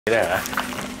咧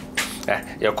嚇，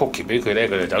有 cookie 俾佢咧，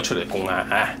佢就走出嚟供下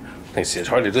嚇。平時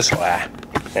睬你都傻啊，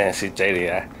雪仔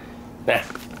嚟啊，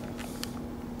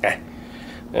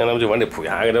我諗住揾你陪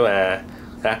下嘅啫嘛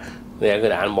嚇，你喺佢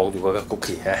眼望住個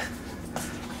cookie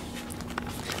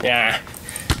嚇，呀！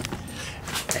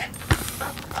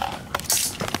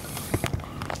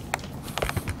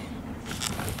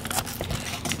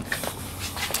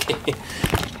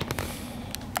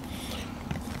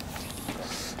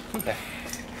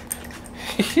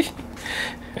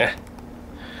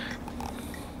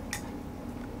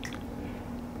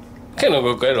聽到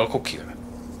佢鬼攞 cookie 啦，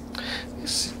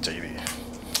蝕仔嚟嘅！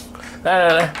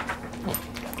嚟，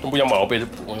唔好飲埋我啤，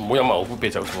唔好飲埋我杯啤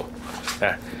酒喎！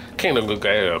啊，傾到佢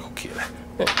鬼攞 cookie 啦！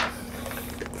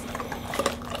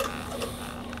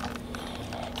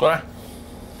好啦，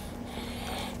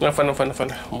瞓啦，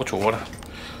唔好嘈我啦，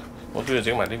我都要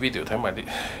整埋啲 video 睇埋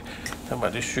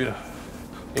啲書啦，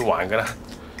要還㗎啦，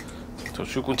圖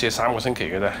書館借3個星期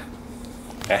㗎咋，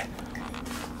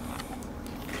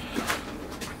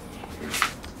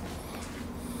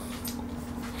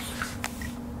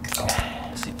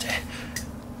蝕仔，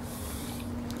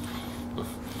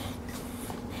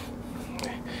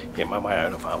夜媽媽又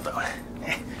喺度發吽哣啊！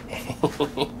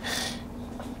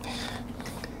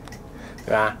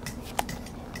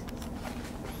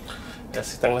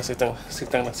熄燈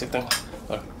啦！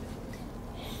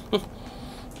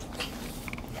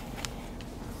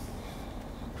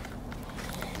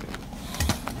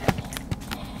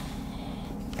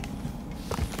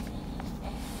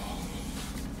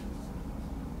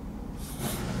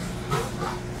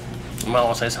媽，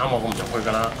我洗衫我唔入去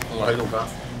㗎啦，我喺度㗎，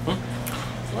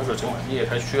我喺度整埋啲嘢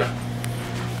睇書啊！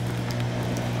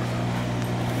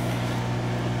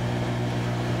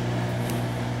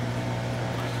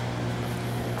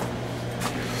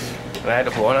你喺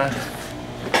度陪我啦，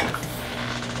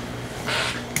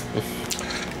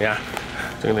呀，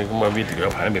整你咁嘅 video 有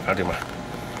排都未搞掂啊！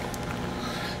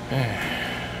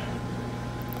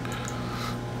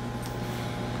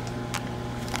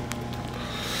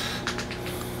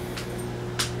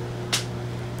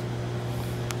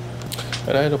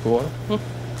你喺度陪我啦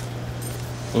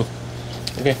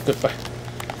，OK goodbye。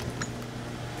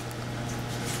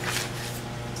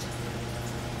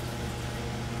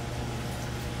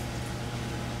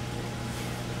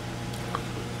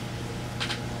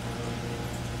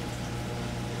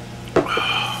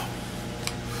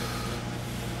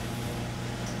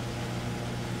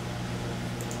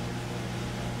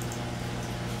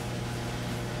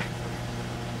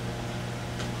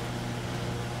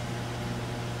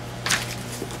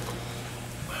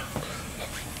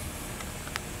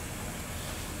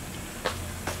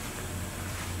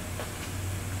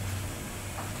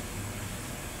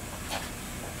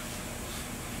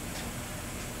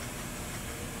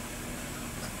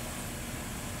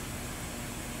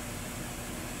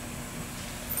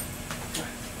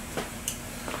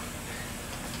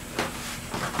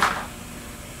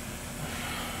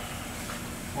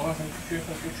好啦，瞓豬，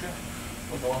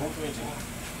我好中意整。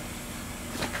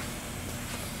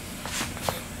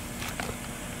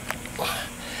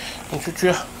瞓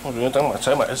豬啊！我仲要等埋洗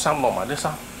埋啲衫，落埋啲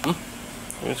衫，仲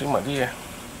要整埋啲嘢。